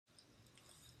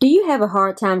Do you have a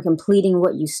hard time completing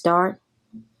what you start?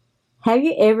 Have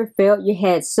you ever felt you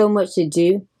had so much to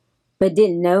do, but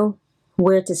didn't know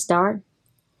where to start?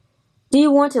 Do you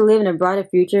want to live in a brighter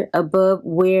future above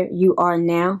where you are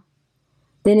now?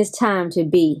 Then it's time to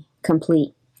be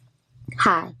complete.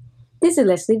 Hi, this is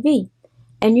Leslie V,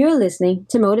 and you're listening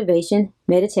to Motivation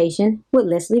Meditation with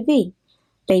Leslie V.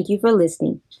 Thank you for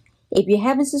listening. If you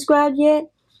haven't subscribed yet,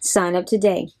 sign up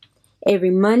today. Every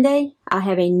Monday, I'll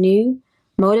have a new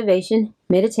Motivation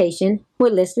Meditation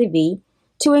with Leslie V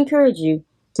to encourage you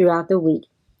throughout the week.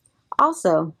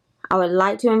 Also, I would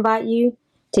like to invite you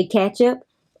to catch up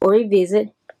or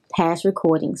revisit past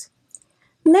recordings.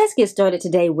 Let's get started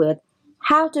today with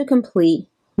how to complete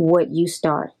what you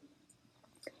start.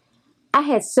 I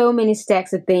had so many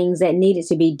stacks of things that needed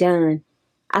to be done.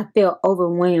 I felt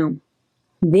overwhelmed.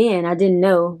 Then I didn't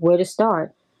know where to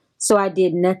start, so I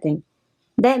did nothing.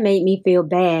 That made me feel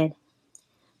bad.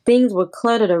 Things were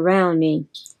cluttered around me.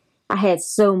 I had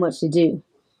so much to do.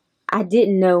 I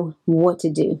didn't know what to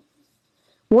do.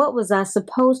 What was I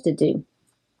supposed to do?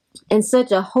 In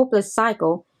such a hopeless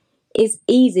cycle, it's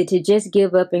easy to just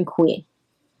give up and quit.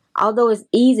 Although it's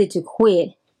easy to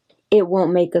quit, it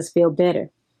won't make us feel better.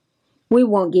 We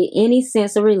won't get any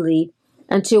sense of relief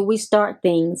until we start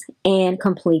things and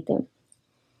complete them.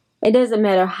 It doesn't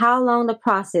matter how long the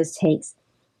process takes.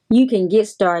 You can get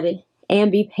started and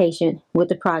be patient with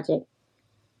the project.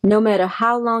 No matter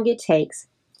how long it takes,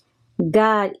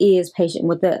 God is patient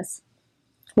with us.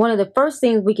 One of the first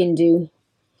things we can do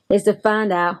is to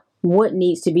find out what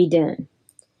needs to be done.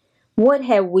 What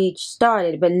have we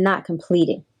started but not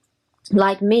completed?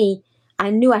 Like me, I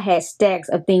knew I had stacks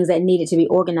of things that needed to be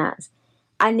organized.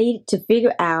 I needed to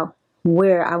figure out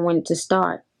where I wanted to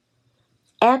start.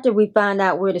 After we find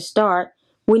out where to start,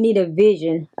 we need a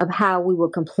vision of how we will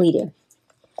complete it.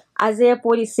 Isaiah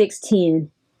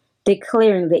 46:10,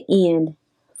 declaring the end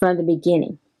from the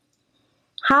beginning.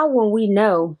 How will we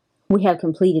know we have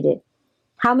completed it?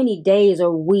 How many days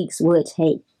or weeks will it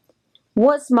take?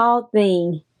 What small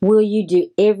thing will you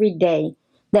do every day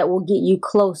that will get you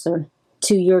closer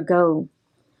to your goal?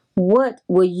 What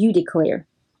will you declare?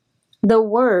 The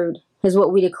word is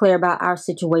what we declare about our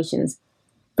situations.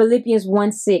 Philippians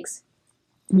 1:6,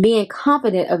 being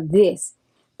confident of this,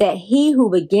 that he who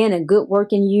began a good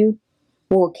work in you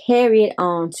will carry it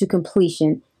on to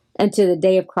completion until the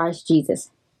day of Christ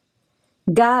Jesus.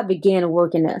 God began a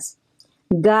work in us.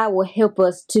 God will help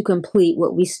us to complete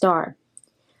what we start.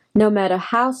 No matter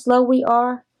how slow we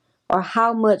are or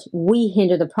how much we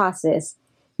hinder the process,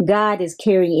 God is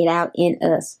carrying it out in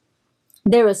us.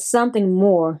 There is something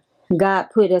more God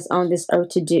put us on this earth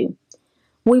to do.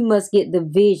 We must get the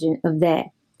vision of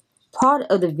that. Part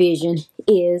of the vision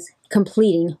is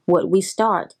completing what we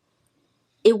start.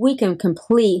 If we can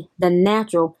complete the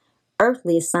natural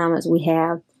earthly assignments we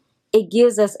have, it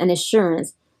gives us an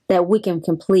assurance that we can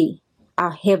complete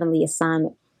our heavenly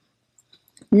assignment.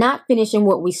 Not finishing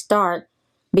what we start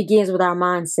begins with our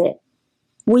mindset.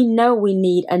 We know we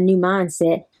need a new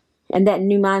mindset, and that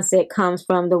new mindset comes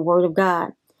from the Word of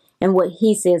God and what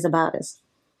He says about us.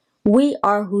 We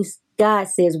are who God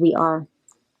says we are.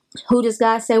 Who does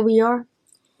God say we are?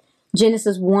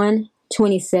 Genesis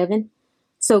 1:27.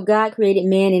 So God created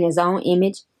man in His own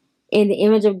image. In the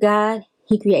image of God,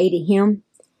 He created him.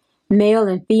 Male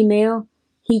and female,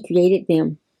 He created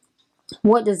them.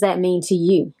 What does that mean to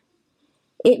you?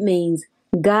 It means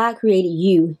God created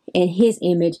you in His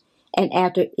image and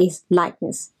after His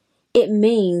likeness. It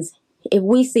means if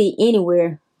we see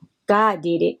anywhere God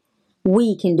did it,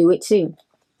 we can do it too.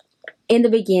 In the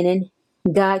beginning,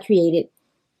 God created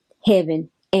heaven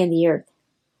and the earth.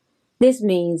 This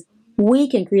means we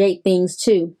can create things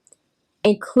too,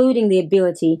 including the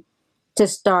ability to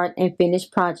start and finish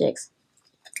projects.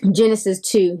 Genesis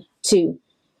 2:2.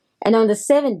 And on the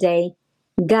seventh day,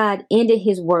 God ended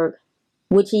His work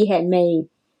which He had made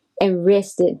and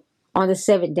rested on the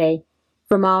seventh day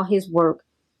from all His work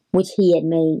which He had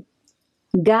made.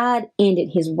 God ended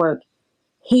His work.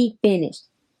 He finished.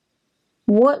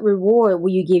 What reward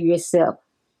will you give yourself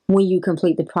when you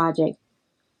complete the project?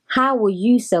 How will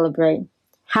you celebrate?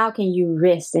 How can you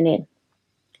rest in it?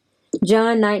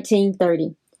 John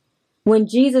 19:30. When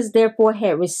Jesus therefore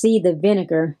had received the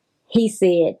vinegar, He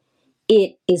said,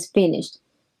 "It is finished,"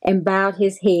 and bowed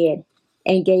His head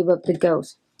and gave up the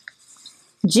ghost.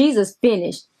 Jesus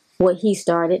finished what He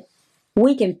started.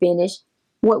 We can finish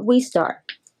what we start.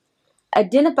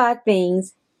 Identify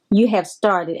things you have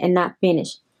started and not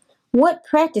finished. What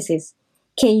practices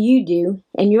can you do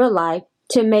in your life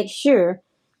to make sure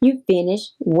you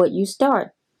finish what you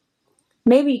start?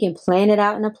 Maybe you can plan it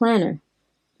out in a planner.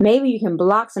 Maybe you can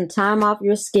block some time off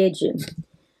your schedule.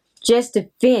 just to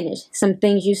finish some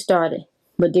things you started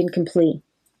but didn't complete.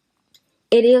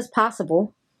 It is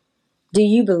possible. Do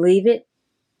you believe it?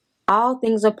 All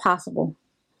things are possible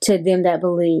to them that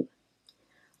believe.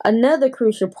 Another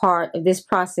crucial part of this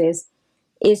process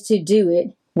is to do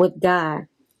it with God.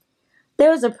 There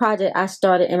was a project I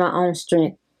started in my own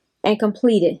strength and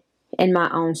completed in my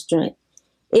own strength.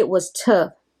 It was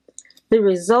tough. The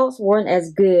results weren't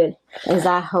as good as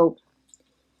I hoped.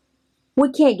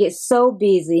 We can't get so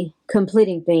busy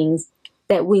completing things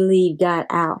that we leave God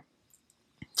out.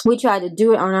 We tried to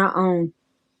do it on our own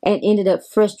and ended up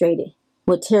frustrated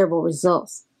with terrible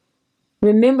results.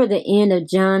 Remember the end of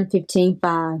John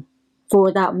 15:5. For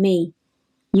without me,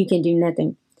 you can do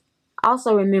nothing.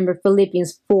 Also remember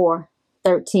Philippians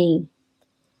 4:13.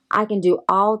 I can do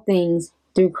all things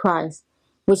through Christ,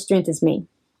 which strengthens me.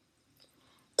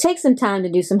 Take some time to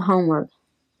do some homework.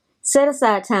 Set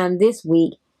aside time this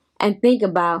week and think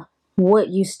about what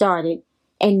you started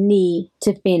and need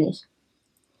to finish.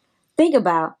 Think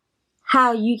about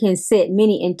how you can set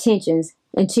many intentions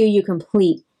until you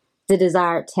complete the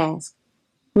desired task.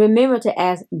 Remember to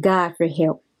ask God for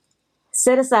help.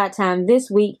 Set aside time this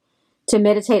week to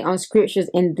meditate on scriptures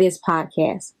in this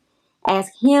podcast.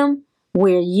 Ask Him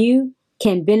where you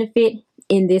can benefit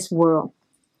in this world.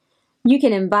 You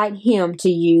can invite Him to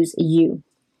use you.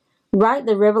 Write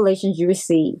the revelations you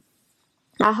receive.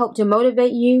 I hope to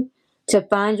motivate you to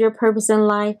find your purpose in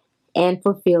life and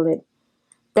fulfill it.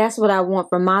 That's what I want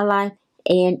for my life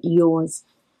and yours.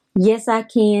 Yes, I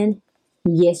can.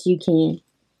 Yes, you can.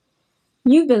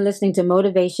 You've been listening to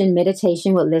Motivation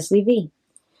Meditation with Leslie V.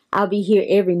 I'll be here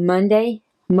every Monday,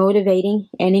 motivating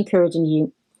and encouraging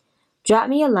you. Drop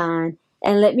me a line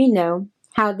and let me know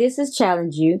how this has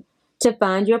challenged you to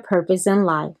find your purpose in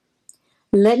life.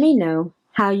 Let me know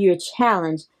how you're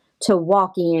challenged to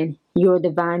walk in your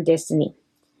divine destiny.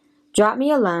 Drop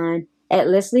me a line at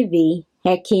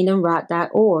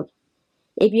lesliev@kingdomrock.org.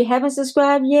 If you haven't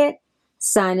subscribed yet,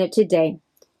 sign up today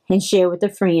and share with a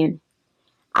friend.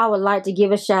 I would like to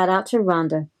give a shout out to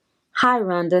Rhonda. Hi,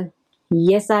 Rhonda.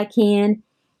 Yes, I can.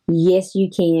 Yes, you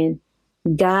can.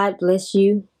 God bless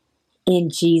you in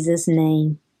Jesus'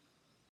 name.